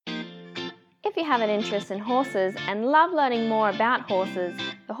If you have an interest in horses and love learning more about horses,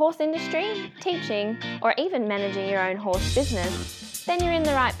 the horse industry, teaching, or even managing your own horse business, then you're in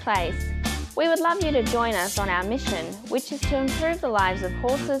the right place. We would love you to join us on our mission, which is to improve the lives of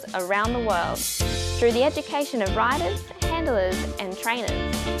horses around the world through the education of riders, handlers, and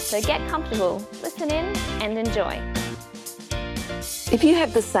trainers. So get comfortable, listen in, and enjoy. If you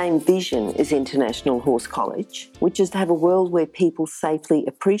have the same vision as International Horse College, which is to have a world where people safely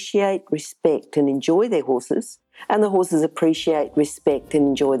appreciate, respect and enjoy their horses, and the horses appreciate, respect and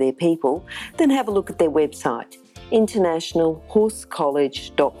enjoy their people, then have a look at their website,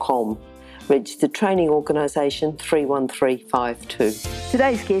 internationalhorsecollege.com. Registered Training Organisation 31352.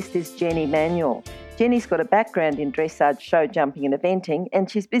 Today's guest is Jenny Manuel. Jenny's got a background in dressage, show jumping and eventing, and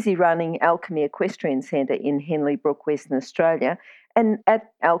she's busy running Alchemy Equestrian Centre in Henley Brook, Western Australia. And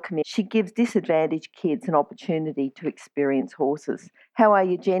at Alchemy, she gives disadvantaged kids an opportunity to experience horses. How are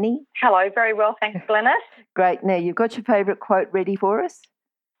you, Jenny? Hello, very well, thanks, Glenys. Great. Now, you've got your favourite quote ready for us?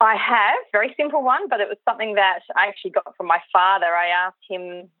 I have, very simple one, but it was something that I actually got from my father. I asked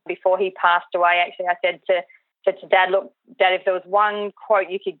him before he passed away, actually, I said to Dad, look, Dad, if there was one quote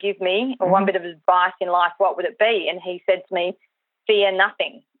you could give me or one bit of advice in life, what would it be? And he said to me, fear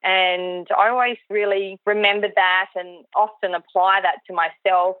nothing. And I always really remembered that and often apply that to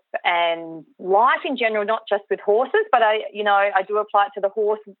myself and life in general, not just with horses, but I do apply it to the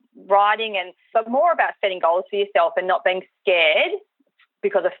horse riding but more about setting goals for yourself and not being scared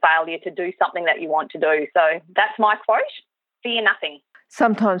because of failure to do something that you want to do. So that's my quote, fear nothing.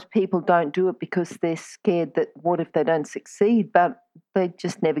 Sometimes people don't do it because they're scared that what if they don't succeed, but they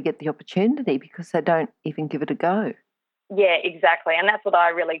just never get the opportunity because they don't even give it a go. Yeah, exactly. And that's what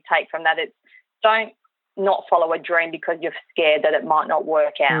I really take from that. It's don't not follow a dream because you're scared that it might not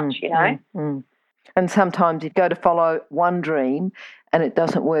work out, And sometimes you go to follow one dream and it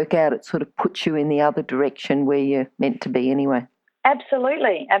doesn't work out. It sort of puts you in the other direction where you're meant to be anyway.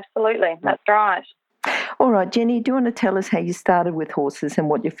 Absolutely. That's right. All right, Jenny, do you want to tell us how you started with horses and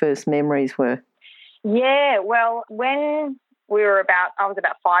what your first memories were? Yeah, well, when I was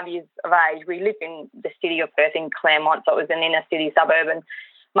about 5 years of age, we lived in the city of Perth in Claremont, so it was an inner city suburb, and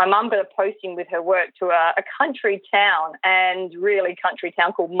my mum got a posting with her work to a country town, and really country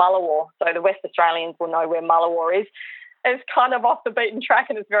town called Mullawar. So the West Australians will know where Mullawar is. It's kind of off the beaten track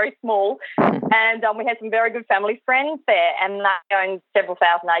and it's very small. And we had some very good family friends there, and they owned several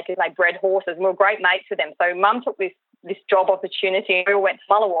thousand acres. They bred horses and we were great mates with them. So Mum took this job opportunity and we all went to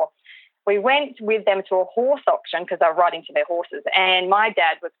Mullawar. We went with them to a horse auction because they were riding to their horses. And my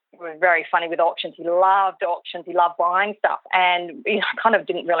dad was very funny with auctions. He loved auctions. He loved buying stuff. And kind of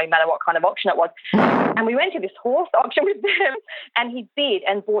didn't really matter what kind of auction it was. And we went to this horse auction with them and he bid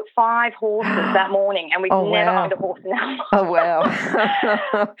and bought 5 horses that morning. And we'd never owned a horse in our life. Oh, wow.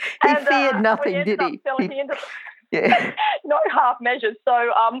 He feared nothing, did he? Yeah. No half measures. So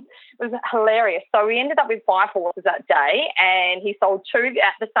it was hilarious. So we ended up with 5 horses that day and he sold 2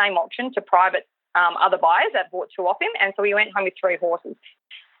 at the same auction to private other buyers that bought 2 off him. And so we went home with 3 horses.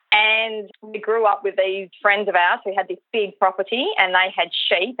 And we grew up with these friends of ours who had this big property and they had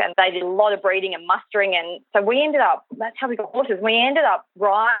sheep and they did a lot of breeding and mustering. And so we ended up, that's how we got horses. We ended up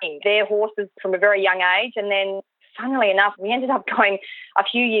riding their horses from a very young age. And then funnily enough, we ended up going a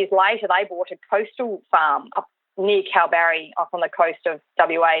few years later, they bought a coastal farm up near Kalbarri, up on the coast of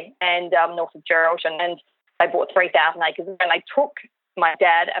WA and north of Geraldton, and they bought 3,000 acres. And they took my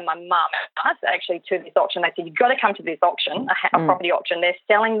dad and my mum and us actually to this auction. They said, you've got to come to this auction, a property auction. They're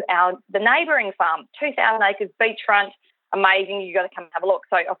selling the neighbouring farm, 2,000 acres, beachfront, amazing. You've got to come and have a look.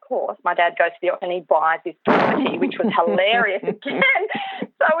 So, of course, my dad goes to the auction and he buys this property, which was hilarious again.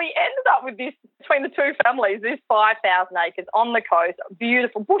 So we ended up with this, between the 2 families, this 5,000 acres on the coast,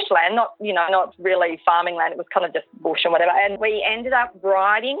 beautiful bushland, not really farming land. It was kind of just bush and whatever. And we ended up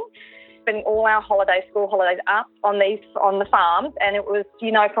riding, spending all our school holidays up on the farms. And it was,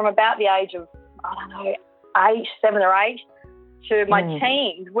 from about the age of, 7 or 8 to my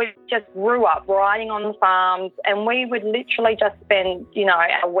teens, we just grew up riding on the farms and we would literally just spend,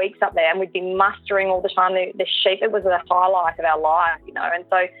 our weeks up there and we'd be mustering all the time the sheep. It was the highlight of our life, And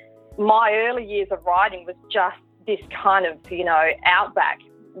so my early years of riding was just this kind of, outback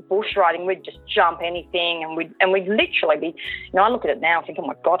bush riding. We'd just jump anything and we'd literally be, I look at it now and think, oh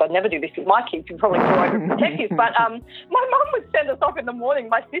my God, I'd never do this with my kids. We'd probably go overprotective. But my mum would send us off in the morning,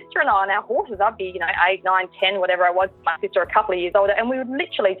 my sister and I on our horses. I'd be, 8, 9, 10, whatever I was, my sister a couple of years older, and we would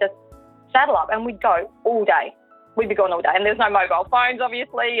literally just saddle up and we'd go all day. We'd be gone all day. And there's no mobile phones,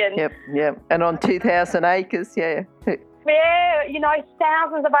 obviously. And Yep. And on 2,000 acres, yeah. Yeah,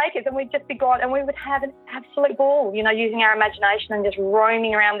 thousands of acres, and we'd just be gone, and we would have an absolute ball, using our imagination and just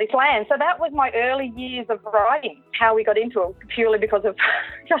roaming around this land. So that was my early years of riding, how we got into it, purely because of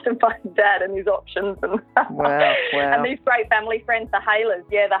just my dad and his options. And wow. And these great family friends, the Halers,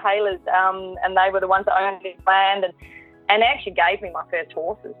 and they were the ones that owned this land, and they actually gave me my first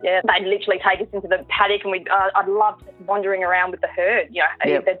horses. Yeah, they'd literally take us into the paddock, and I'd love wandering around with the herd.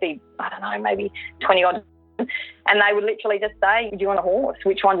 Yep. There'd be, I don't know, maybe 20 odd. And they would literally just say, do you want a horse?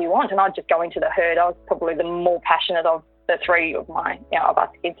 Which one do you want? And I'd just go into the herd. I was probably the more passionate of the three of my, of us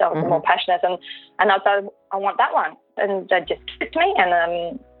kids. I was the more passionate. And I'd say, I want that one. And they'd just kiss me,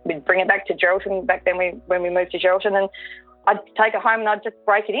 and we'd bring it back to Geraldton back then when we moved to Geraldton. And I'd take it home and I'd just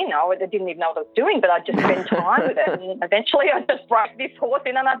break it in. I didn't even know what I was doing, but I'd just spend time with it. And eventually I just broke this horse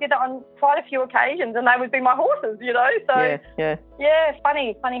in, and I did it on quite a few occasions, and they would be my horses, So yeah,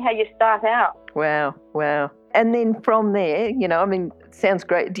 funny how you start out. Wow. And then from there, it sounds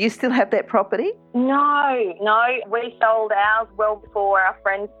great. Do you still have that property? No. We sold ours well before our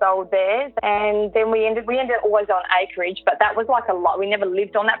friends sold theirs, and then we ended always on acreage, but that was like a lot. We never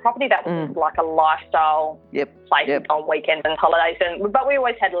lived on that property. That was like a lifestyle place on weekends and holidays. But we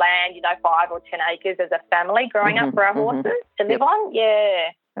always had land, 5 or 10 acres as a family growing up for our horses to live on. Yeah.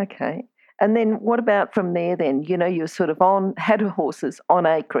 Okay. And then what about from there then? You're sort of had horses on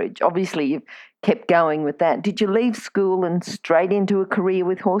acreage. Obviously, you've kept going with that. Did you leave school and straight into a career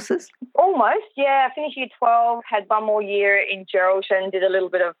with horses? Almost, yeah. I finished year 12, had one more year in Geraldton, did a little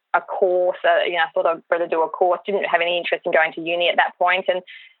bit of a course. I thought I'd better do a course. Didn't have any interest in going to uni at that point. And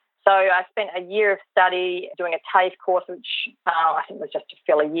so I spent a year of study doing a TAFE course, which I think was just to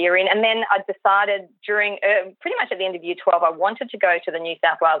fill a year in. And then I decided during pretty much at the end of year 12, I wanted to go to the New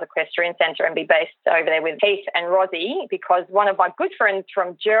South Wales Equestrian Centre and be based over there with Heath and Rosie, because one of my good friends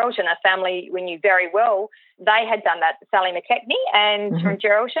from Geraldton, a family we knew very well, they had done that, Sally McKechnie, and from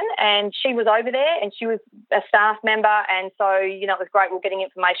Geraldton, and she was over there and she was a staff member. And so, it was great. We were getting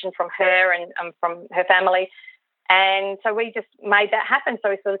information from her and from her family. And so we just made that happen. So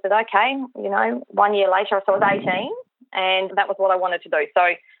we sort of said, okay, 1 year later, so I was 18, and that was what I wanted to do. So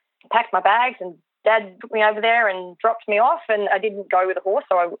I packed my bags, and Dad took me over there and dropped me off, and I didn't go with a horse.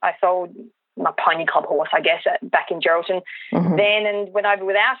 So I sold my pony club horse, I guess, back in Geraldton then, and went over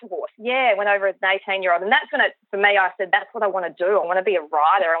without a horse. Yeah, went over as an 18-year-old. And that's when for me, I said, that's what I want to do. I want to be a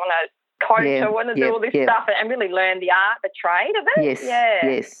rider. I want to coach. I want to do all this stuff and really learn the art, the trade of it.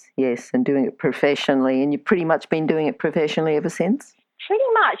 Yes, and doing it professionally. And you've pretty much been doing it professionally ever since? Pretty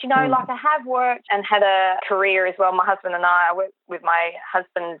much. Like I have worked and had a career as well. My husband and I work with my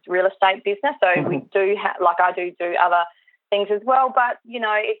husband's real estate business, so we do I do other things as well. But,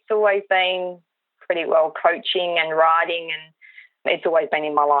 it's always been pretty well coaching and riding, and it's always been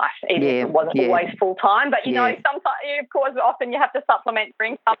in my life, even if it wasn't always full-time. But, sometimes, of course, often you have to supplement your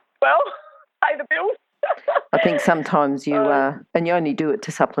income as well, pay the bills. I think sometimes you and you only do it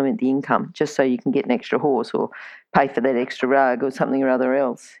to supplement the income, just so you can get an extra horse or pay for that extra rug or something or other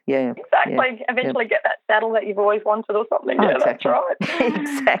else. Yeah, exactly. Yeah. Eventually get that saddle that you've always wanted or something. Oh, yeah, exactly. That's right.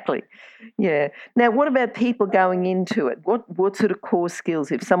 Exactly. Yeah. Now, what about people going into it? What sort of core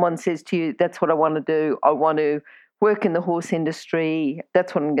skills? If someone says to you, "That's what I want to do. I want to work in the horse industry.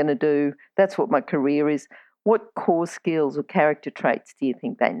 That's what I'm going to do. That's what my career is." What core skills or character traits do you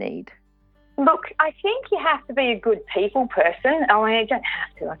think they need? Look, I think you have to be a good people person. I mean, you don't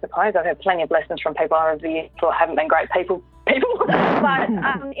have to, I suppose. I've had plenty of lessons from people over the years who haven't been great people. But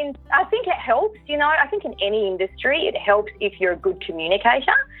I think it helps, I think in any industry it helps if you're a good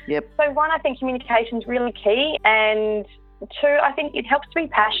communicator. Yep. So one, I think communication is really key, and two, I think it helps to be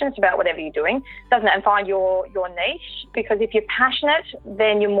passionate about whatever you're doing, doesn't it? And find your niche, because if you're passionate,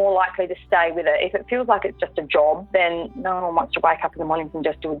 then you're more likely to stay with it. If it feels like it's just a job, then no one wants to wake up in the mornings and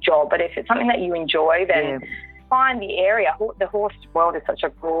just do a job. But if it's something that you enjoy, then find the area. The horse world is such a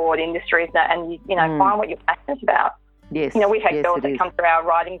broad industry, isn't it? And find what you're passionate about. Yes. We've had girls that come through our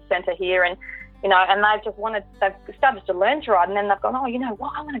riding centre here, and and they've started to learn to ride, and then they've gone,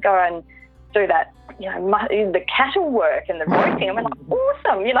 what, I want to go and do that, the cattle work and the roping. And we're like,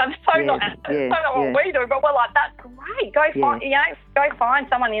 awesome, so not what we do, but we're like, that's great. Go find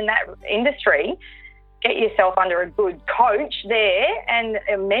someone in that industry, get yourself under a good coach there and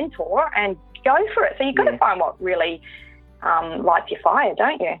a mentor, and go for it. So you've got to find what really lights your fire,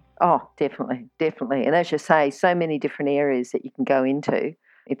 don't you? Oh, definitely. And as you say, so many different areas that you can go into.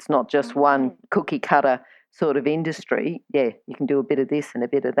 It's not just one cookie cutter sort of industry. Yeah, you can do a bit of this and a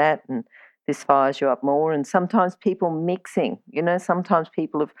bit of that, and this fires you up more. And sometimes people mixing, sometimes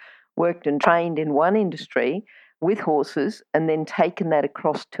people have worked and trained in one industry, with horses and then taken that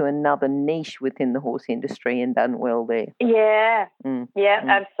across to another niche within the horse industry and done well there. Yeah,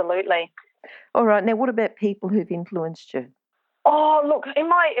 absolutely. All right. Now, what about people who've influenced you? Oh, look, in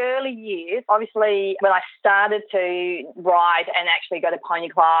my early years, obviously, when I started to ride and actually go to Pony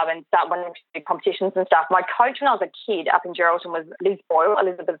Club and start winning competitions and stuff, my coach when I was a kid up in Geraldton was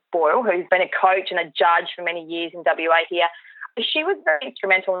Elizabeth Boyle, who's been a coach and a judge for many years in WA here. She was very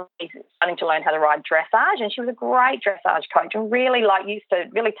instrumental in starting to learn how to ride dressage, and she was a great dressage coach and really used to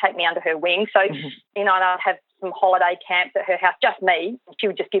really take me under her wing. So, and I'd have some holiday camps at her house, just me. She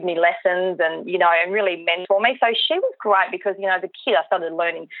would just give me lessons and, and really mentor me. So she was great because, as a kid I started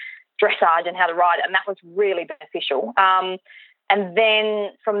learning dressage and how to ride it, and that was really beneficial. And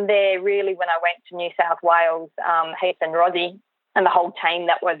then from there, really, when I went to New South Wales, Heath and Rosie and the whole team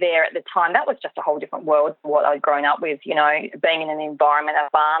that were there at the time, that was just a whole different world from what I'd grown up with, being in an environment, a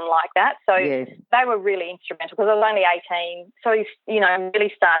barn like that. So They were really instrumental because I was only 18. So,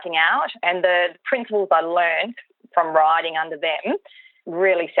 really starting out, and the principles I learned from riding under them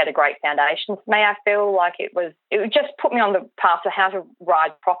really set a great foundation for me. I feel like it just put me on the path of how to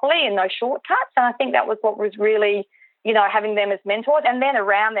ride properly and no shortcuts. And I think that was what was really, having them as mentors, and then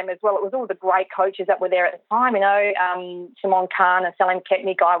around them as well, it was all the great coaches that were there at the time, Simone Khan and Salim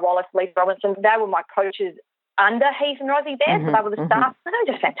Kekney, Guy Wallace, Lee Robinson. They were my coaches under Heath and Rosie there, so they were the staff. They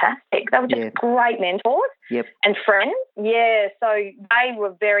were just fantastic. They were just great mentors and friends. Yeah, so they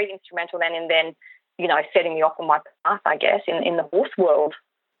were very instrumental then setting me off on my path, I guess, in the horse world.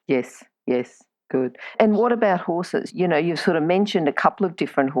 Yes, good. And what about horses? You've sort of mentioned a couple of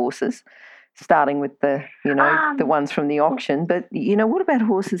different horses, starting with the ones from the auction. But, what about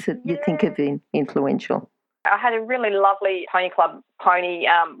horses that you think have been influential? I had a really lovely Pony Club pony,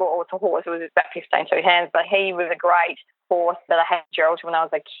 it was a horse, it was about 15 2 hands, but he was a great horse that I had in Geraldton when I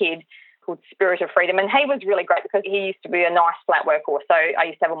was a kid, called Spirit of Freedom. And he was really great because he used to be a nice flat work horse. So I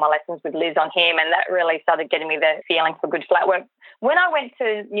used to have all my lessons with Liz on him, and that really started getting me the feeling for good flat work. When I went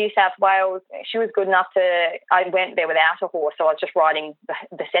to New South Wales, she was good enough I went there without a horse, so I was just riding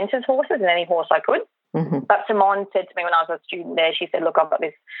the centres horses and any horse I could. But Simone said to me when I was a student there, she said, look, I've got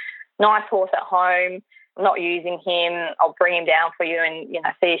this nice horse at home. I'm not using him. I'll bring him down for you and,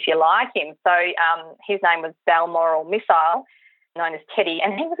 see if you like him. So his name was Balmoral Missile, known as Teddy,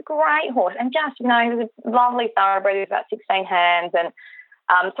 and he was a great horse and just, he was a lovely thoroughbred. He was about 16 hands, and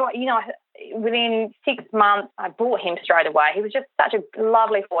within 6 months I bought him straight away. He was just such a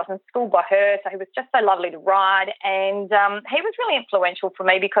lovely horse and schooled by her, so he was just so lovely to ride, and he was really influential for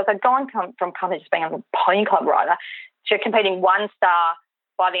me because I'd gone from kind of just being a Pony Club rider to competing 1-star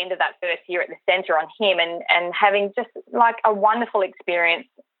by the end of that first year at the centre on him, and having just like a wonderful experience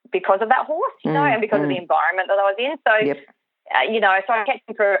because of that horse, and because of the environment that I was in. So so I kept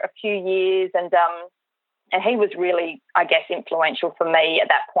him for a few years, and he was really, I guess, influential for me at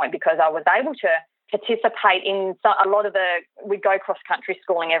that point because I was able to participate in a lot of we'd go cross-country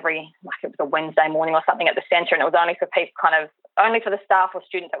schooling it was a Wednesday morning or something at the centre, and it was only for people only for the staff or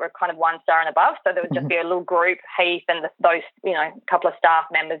students that were kind of 1-star and above. So there would just be a little group, Heath and those, couple of staff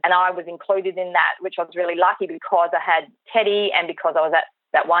members, and I was included in that, which I was really lucky because I had Teddy and because I was at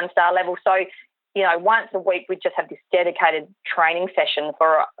that 1-star level. So once a week we'd just have this dedicated training session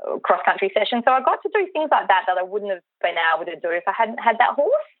for a cross-country session. So I got to do things like that I wouldn't have been able to do if I hadn't had that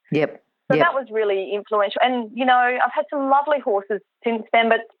horse. Yep. So that was really influential. And, I've had some lovely horses since then,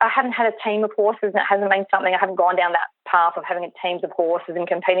 but I haven't had a team of horses, and it hasn't been something, I haven't gone down that path of having teams of horses and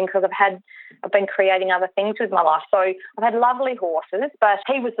competing because I've been creating other things with my life. So I've had lovely horses, but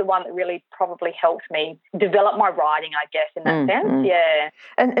he was the one that really probably helped me develop my riding, I guess, in that sense. Yeah.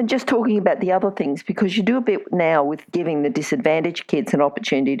 And just talking about the other things, because you do a bit now with giving the disadvantaged kids an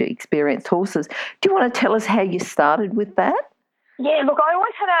opportunity to experience horses. Do you want to tell us how you started with that? Yeah, look, I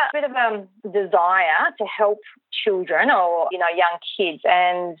always had a bit of a desire to help children or, young kids.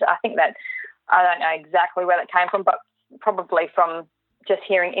 And I think that, I don't know exactly where that came from, but probably from just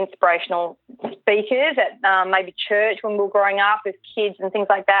hearing inspirational speakers at maybe church when we were growing up with kids and things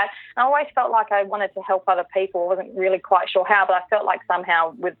like that. And I always felt like I wanted to help other people. I wasn't really quite sure how, but I felt like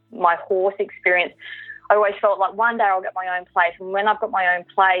somehow with my horse experience, I always felt like one day I'll get my own place. And when I've got my own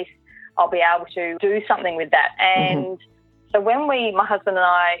place, I'll be able to do something with that. And so when my husband and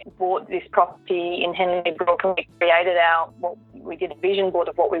I bought this property in Henley Brook, and we created we did a vision board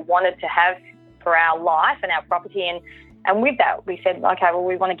of what we wanted to have for our life and our property, and And with that, we said, okay, well,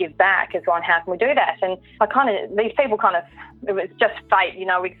 we want to give back as well, and how can we do that? And these people it was just fate, we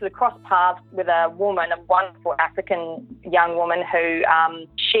sort of crossed paths with a woman, a wonderful African young woman who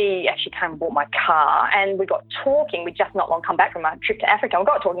she actually came and bought my car, and we got talking. We'd just not long come back from a trip to Africa. We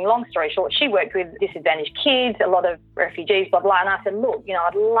got talking, long story short. She worked with disadvantaged kids, a lot of refugees, blah, blah. And I said, look,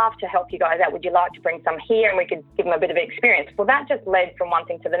 I'd love to help you guys out. Would you like to bring some here and we could give them a bit of experience? Well, that just led from one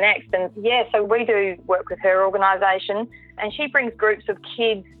thing to the next. And so we do work with her organisation, and she brings groups of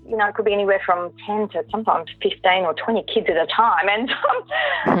kids, it could be anywhere from 10 to sometimes 15 or 20 kids at a time. And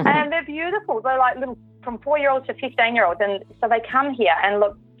and they're beautiful. They're like little, from 4-year-olds to 15-year-olds. And so they come here and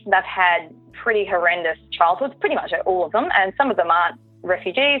look, they've had pretty horrendous childhoods, pretty much all of them. And some of them aren't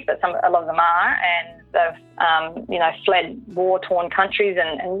refugees, but a lot of them are. And they've, fled war-torn countries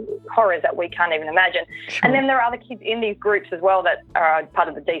and horrors that we can't even imagine. Sure. And then there are other kids in these groups as well that are part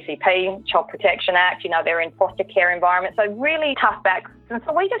of the DCP, Child Protection Act. They're in foster care environments, so really tough backgrounds. And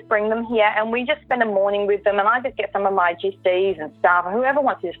so we just bring them here and we just spend a morning with them, and I just get some of my GCs and staff, or whoever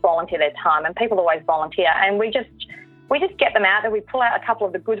wants to just volunteer their time, and people always volunteer, and we just get them out there. We pull out a couple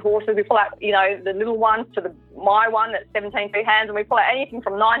of the good horses. We pull out, the little ones to my one that's 17 2 hands, and we pull out anything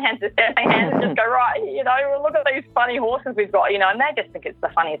from 9 hands to 17 hands and just go, right, look at these funny horses we've got, and they just think it's the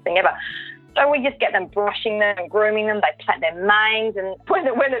funniest thing ever. So we just get them brushing them and grooming them. They plait their manes, and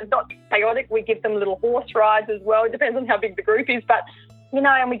when it's not chaotic, we give them little horse rides as well. It depends on how big the group is, but,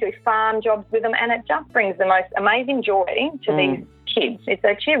 and we do farm jobs with them, and it just brings the most amazing joy to these kids. It's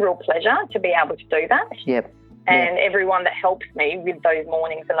actually a real pleasure to be able to do that. Yep. And everyone that helps me with those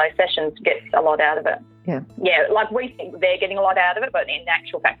mornings and those sessions gets a lot out of it. Yeah. Yeah, like we think they're getting a lot out of it, but in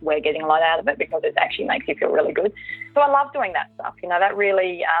actual fact, we're getting a lot out of it because it actually makes you feel really good. So I love doing that stuff. That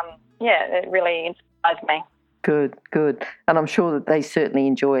really, it really inspires me. Good. And I'm sure that they certainly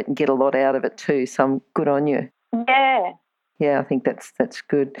enjoy it and get a lot out of it too. So I'm good on you. Yeah. Yeah, I think that's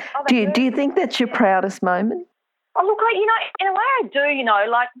good. Oh, Do you think that's your proudest moment? Oh, look, in a way I do,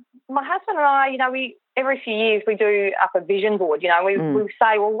 like my husband and I, we every few years we do up a vision board. We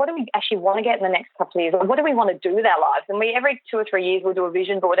say, well, what do we actually want to get in the next couple of years? Or what do we want to do with our lives? And every 2 or 3 years we'll do a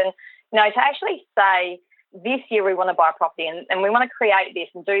vision board. And, to actually say this year we want to buy a property and we want to create this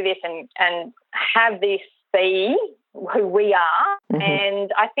and do this and have this be who we are. Mm-hmm.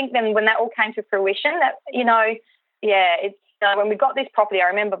 And I think then when that all came to fruition, that, it's when we got this property, I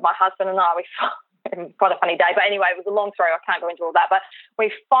remember my husband and I, quite a funny day, but anyway, it was a long story. I can't go into all that, but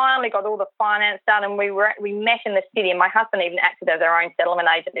we finally got all the finance done, and we met in the city, and my husband even acted as our own settlement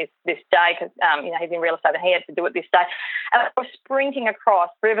agent this day because he's in real estate and he had to do it this day. And we were sprinting across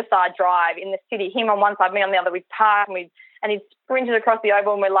Riverside Drive in the city, him on one side, me on the other. We'd park and he'd sprinted across the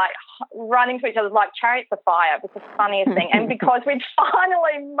oval, and we're like running to each other like chariots of fire. It was the funniest thing. And because we'd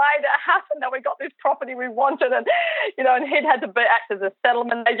finally made it happen, that we got this property we wanted, and and he'd had to act as a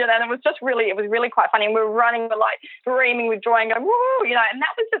settlement agent, and it was really quite funny. And we were running, we're like screaming with joy and going, woo, and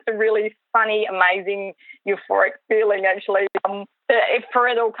that was just a really funny, amazing, euphoric feeling actually. For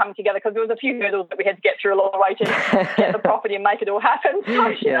it all come together, because there was a few hurdles that we had to get through along the way to get the property and make it all happen.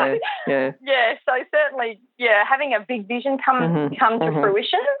 So, so certainly, having a big vision come to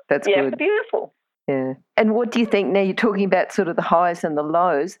fruition. That's good. It's beautiful. Yeah. And what do you think, now you're talking about sort of the highs and the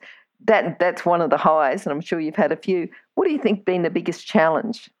lows, that's one of the highs, and I'm sure you've had a few. What do you think been the biggest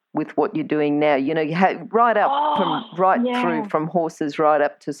challenge with what you're doing now? You have through from horses right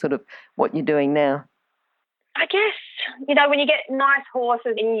up to sort of what you're doing now. I guess, when you get nice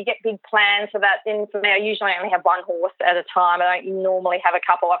horses and you get big plans for that, then for me, I usually only have one horse at a time. I don't normally have a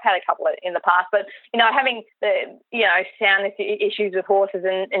couple. I've had a couple in the past, but, having the, sound issues with horses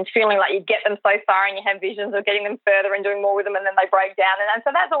and feeling like you get them so far and you have visions of getting them further and doing more with them, and then they break down. And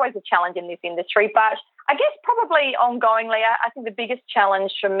so that's always a challenge in this industry. But I guess probably ongoingly, I think the biggest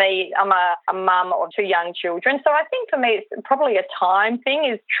challenge for me, I'm a mum of 2 young children. So I think for me, it's probably a time thing,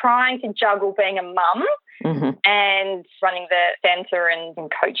 is trying to juggle being a mum and running the centre and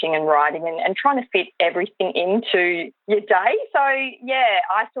coaching and riding and trying to fit everything into your day. So,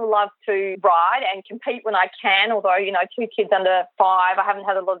 I still love to ride and compete when I can, although, 2 kids under 5, I haven't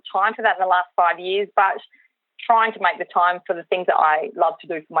had a lot of time for that in the last 5 years, but trying to make the time for the things that I love to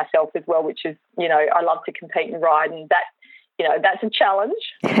do for myself as well, which is, I love to compete and ride, and that, that's a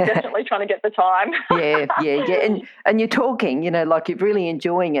challenge. Definitely trying to get the time. Yeah. And you're talking, like you're really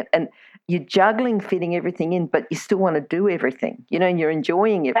enjoying it, and you're juggling fitting everything in, but you still want to do everything, and you're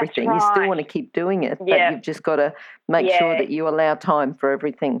enjoying everything. That's right. You still want to keep doing it, but you've just got to make sure that you allow time for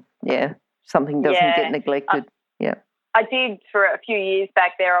everything. Yeah. Something doesn't get neglected. I did for a few years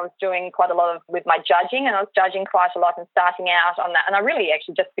back there. I was doing quite a lot with my judging, and I was judging quite a lot and starting out on that. And I really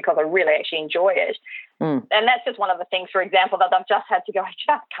actually, just because I really actually enjoy it. And that's just one of the things, for example, that I've just had to go, I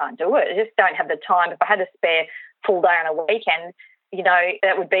just can't do it. I just don't have the time. If I had a spare full day on a weekend, you know,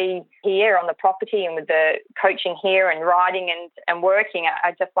 that would be here on the property and with the coaching here and riding and working.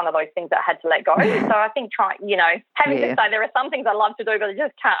 I just one of those things that I had to let go. So I think having to say there are some things I love to do, but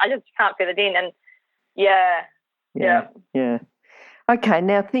I just can't fit it in. And Yeah. Okay,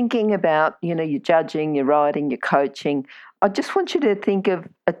 now thinking about, you know, your judging, your riding, your coaching, I just want you to think of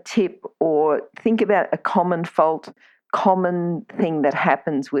a tip or think about a common fault, common thing that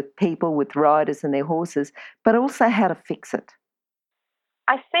happens with people, with riders and their horses, but also how to fix it.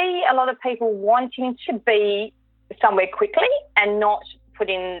 I see a lot of people wanting to be somewhere quickly and not put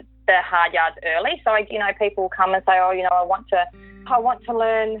in the hard yards early. So, you know, people come and say, oh, you know, I want to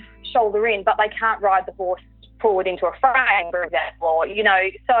learn shoulder in, but they can't ride the horse forward into a frame, for example, or, you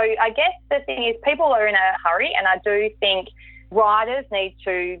know. So I guess the thing is people are in a hurry, and I do think riders need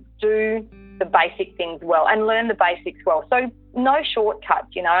to do the basic things well and learn the basics well. So no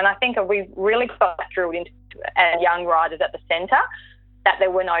shortcuts, you know, and I think we've really got drilled into young riders at the centre that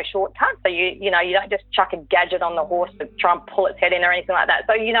there were no shortcuts. So you don't just chuck a gadget on the horse to try and pull its head in or anything like that.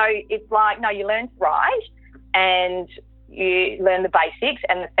 So, you know, it's like, no, you learn to ride and you learn the basics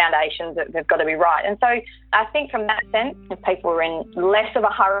and the foundations that they've got to be right. And so I think from that sense, if people are in less of a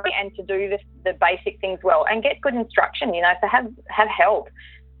hurry and to do the basic things well and get good instruction, you know, so have help,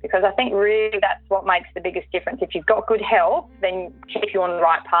 because I think really that's what makes the biggest difference. If you've got good help, then keep you on the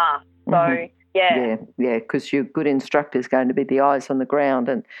right path. So, Yeah, because your good instructor is going to be the eyes on the ground,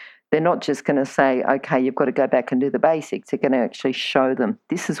 and they're not just going to say, okay, you've got to go back and do the basics. They're going to actually show them,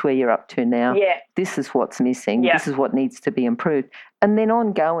 this is where you're up to now. Yeah. This is what's missing. Yeah. This is what needs to be improved. And then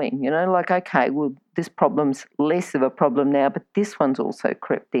ongoing, you know, like, okay, well, this problem's less of a problem now, but this one's also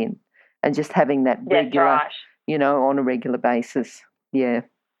crept in. And just having that regular, you know, on a regular basis. Yeah.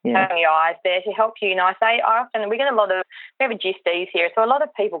 Having your eyes there to help you. You know, we have a GSTs here, so a lot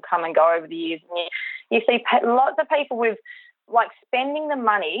of people come and go over the years, and you see lots of people with, like, spending the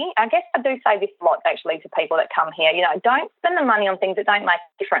money. I guess I do say this a lot, actually, to people that come here. You know, don't spend the money on things that don't make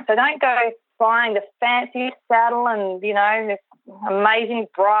a difference. So don't go buying the fanciest saddle and, you know, this amazing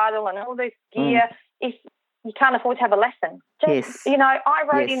bridle and all this gear if you can't afford to have a lesson. You know, I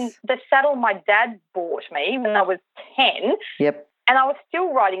rode in the saddle my dad bought me when I was 10. Yep. And I was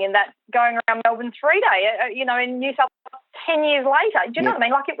still riding in that, going around Melbourne 3-day, you know, in New South Wales 10 years later. Do you know what I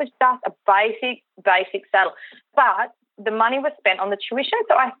mean? Like, it was just a basic saddle. But the money was spent on the tuition.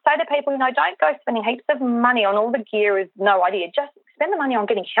 So I say to people, you know, don't go spending heaps of money on all the gear is no idea. Just spend the money on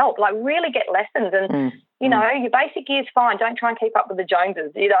getting help, like really get lessons. And, you know, your basic gear is fine. Don't try and keep up with the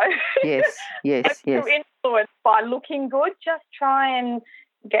Joneses, you know. Yes. If you're influenced by looking good, just try and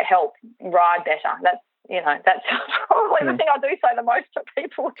get help, ride better. That's probably the thing I do say the most to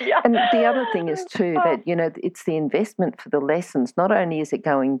people here. And the other thing is too that, you know, it's the investment for the lessons. Not only is it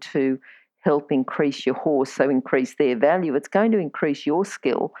going to help increase your horse, so increase their value, it's going to increase your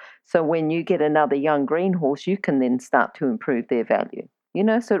skill. So when you get another young green horse, you can then start to improve their value. You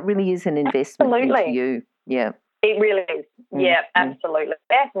know, so it really is an investment into you. Yeah. It really is. Yeah, absolutely.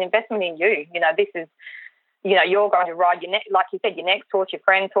 That's an investment in you. You know, this is, you know, you're going to ride like you said, your next horse, your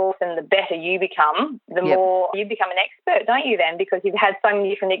friend's horse, and the better you become, the more you become an expert, don't you then? Because you've had so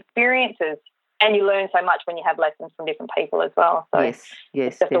many different experiences and you learn so much when you have lessons from different people as well. So yes,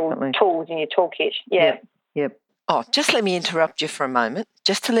 it's just definitely. all tools in your toolkit. Yeah. Yep. Oh, just let me interrupt you for a moment,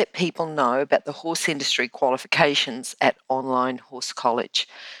 just to let people know about the horse industry qualifications at Online Horse College.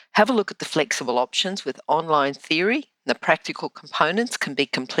 Have a look at the flexible options with online theory. The practical components can be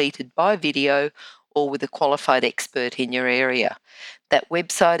completed by video or with a qualified expert in your area. That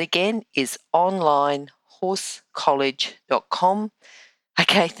website again is onlinehorsecollege.com.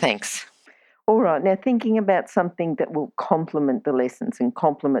 Okay, thanks. All right, now thinking about something that will complement the lessons and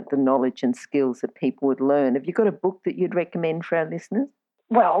complement the knowledge and skills that people would learn, have you got a book that you'd recommend for our listeners?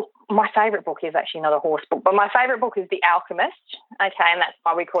 Well, my favourite book is actually not a horse book, but my favourite book is The Alchemist, okay, and that's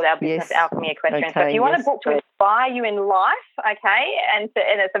why we call our business Alchemy Equestrian. Okay, so if you want a book to inspire you in life, okay, and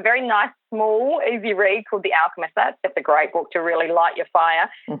it's a very nice, small, easy read called The Alchemist. That's just a great book to really light your fire.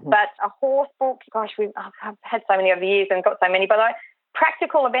 But a horse book, gosh, I've had so many over the years and got so many, but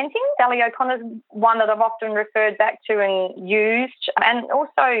Practical Eventing, Sally O'Connor's one that I've often referred back to and used. And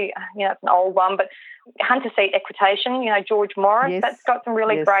also, you know, it's an old one, but Hunter Seat Equitation, you know, George Morris, that's got some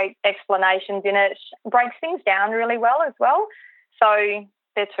really great explanations in it. Breaks things down really well as well. So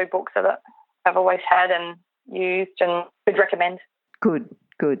they're two books that I've always had and used and would recommend. Good.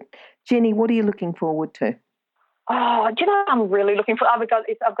 Jenny, what are you looking forward to? Oh, do you know what I'm really looking for? I've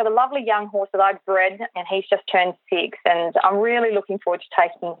got a lovely young horse that I bred, and he's just turned 6, and I'm really looking forward to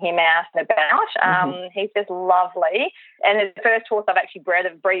taking him out and about. He's just lovely, and it's the first horse I've actually bred.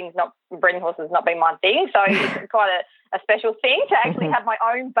 Breeding horses has not been my thing, so it's quite a special thing to actually have my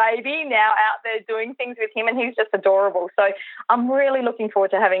own baby now out there doing things with him, and he's just adorable. So I'm really looking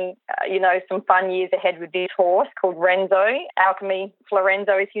forward to having, some fun years ahead with this horse called Renzo. Alchemy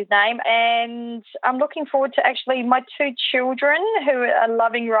Florenzo is his name, and I'm looking forward to actually my 2 children who are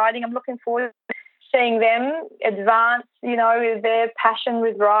loving riding. I'm looking forward to seeing them advance, their passion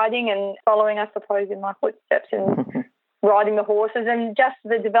with riding and following, I suppose, in my footsteps and riding the horses, and just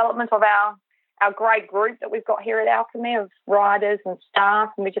the development of our great group that we've got here at Alchemy of riders and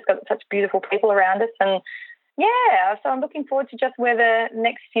staff, and we've just got such beautiful people around us. And, so I'm looking forward to just where the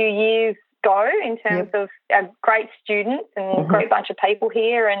next few years go in terms of our great students and a great bunch of people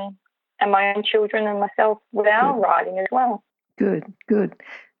here and my own children and myself with our riding as well. Good.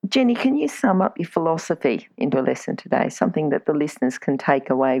 Jenny, can you sum up your philosophy into a lesson today, something that the listeners can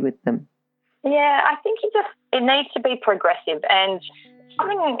take away with them? Yeah, I think it needs to be progressive, and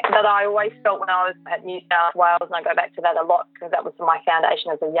something that I always felt when I was at New South Wales, and I go back to that a lot because that was my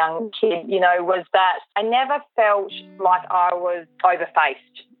foundation as a young kid, was that I never felt like I was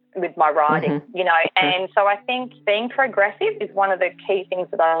overfaced with my riding, and so I think being progressive is one of the key things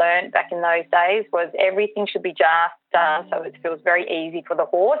that I learned back in those days. Was everything should be just done so it feels very easy for the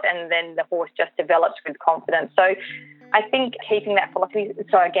horse, and then the horse just develops with confidence. So I think keeping that philosophy,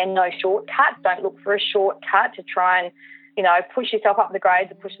 so again, no shortcuts. Don't look for a shortcut to try and, push yourself up the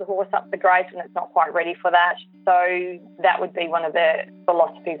grades or push the horse up the grades when it's not quite ready for that. So that would be one of the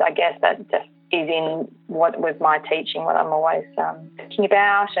philosophies, I guess, that just is in what with my teaching, what I'm always thinking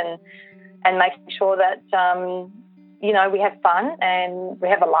about, and making sure that, we have fun and we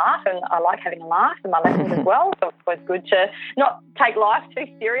have a laugh, and I like having a laugh in my lessons as well. So it's always good to not take life too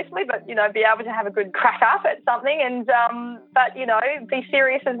seriously, but, be able to have a good crack up at something and, but, be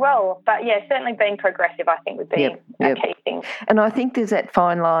serious as well. But, certainly being progressive, I think, would be a key thing. And I think there's that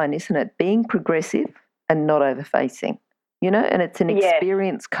fine line, isn't it? Being progressive and not overfacing, and it's an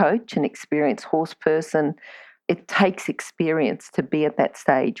experienced coach, an experienced horse person. It takes experience to be at that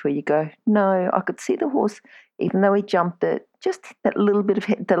stage where you go, no, I could see the horse, even though he jumped it, just that little bit of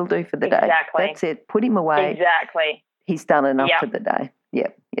head, that'll do for the day. That's it. Put him away. Exactly. He's done enough for the day.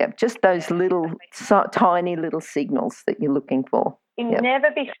 Yep. Just those little, tiny little signals that you're looking for. You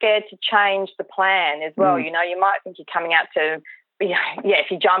never be scared to change the plan as well. You might think you're coming out to,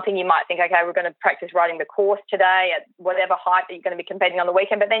 if you're jumping, you might think, okay, we're going to practice riding the course today at whatever height that you're going to be competing on the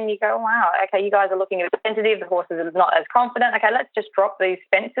weekend. But then you go, wow, okay, you guys are looking sensitive. The horses are not as confident. Okay, let's just drop these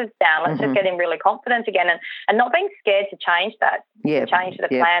fences down. Let's just get him really confident again, and not being scared to change that, change the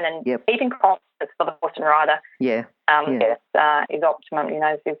plan, and keeping confidence for the horse and rider. Is optimum.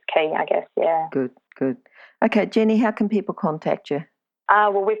 Is key, I guess. Yeah. Good. Okay, Jenny, how can people contact you?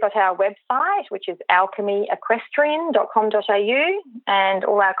 Well, we've got our website, which is alchemyequestrian.com.au, and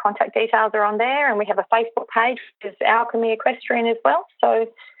all our contact details are on there. And we have a Facebook page, which is Alchemy Equestrian as well. So,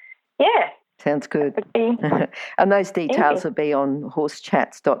 sounds good. And those details will be on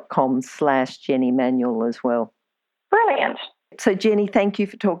horsechats.com/Jenny Manuel as well. Brilliant. So, Jenny, thank you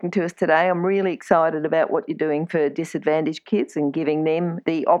for talking to us today. I'm really excited about what you're doing for disadvantaged kids and giving them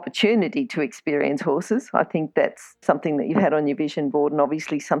the opportunity to experience horses. I think that's something that you've had on your vision board, and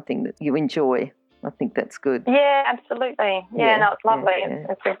obviously something that you enjoy. I think that's good. Yeah, absolutely. It's lovely.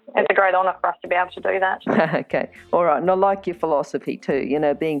 It's a great honour for us to be able to do that. Okay. All right. And I like your philosophy too,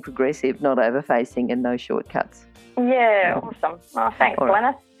 being progressive, not overfacing, and no shortcuts. Yeah, awesome. Oh, thanks,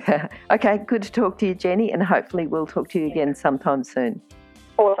 Glenys. Okay, good to talk to you, Jenny, and hopefully we'll talk to you again sometime soon.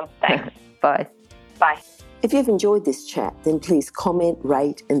 Awesome, thanks. Bye. Bye. If you've enjoyed this chat, then please comment,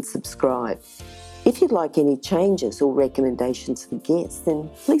 rate and subscribe. If you'd like any changes or recommendations for guests, then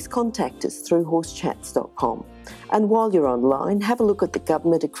please contact us through horsechats.com. And while you're online, have a look at the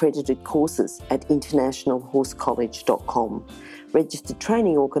government-accredited courses at internationalhorsecollege.com. Registered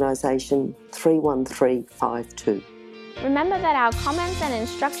Training Organisation 31352. Remember that our comments and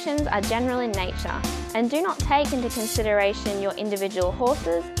instructions are general in nature and do not take into consideration your individual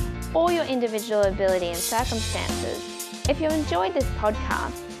horses or your individual ability and circumstances. If you enjoyed this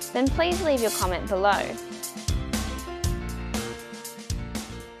podcast, then please leave your comment below.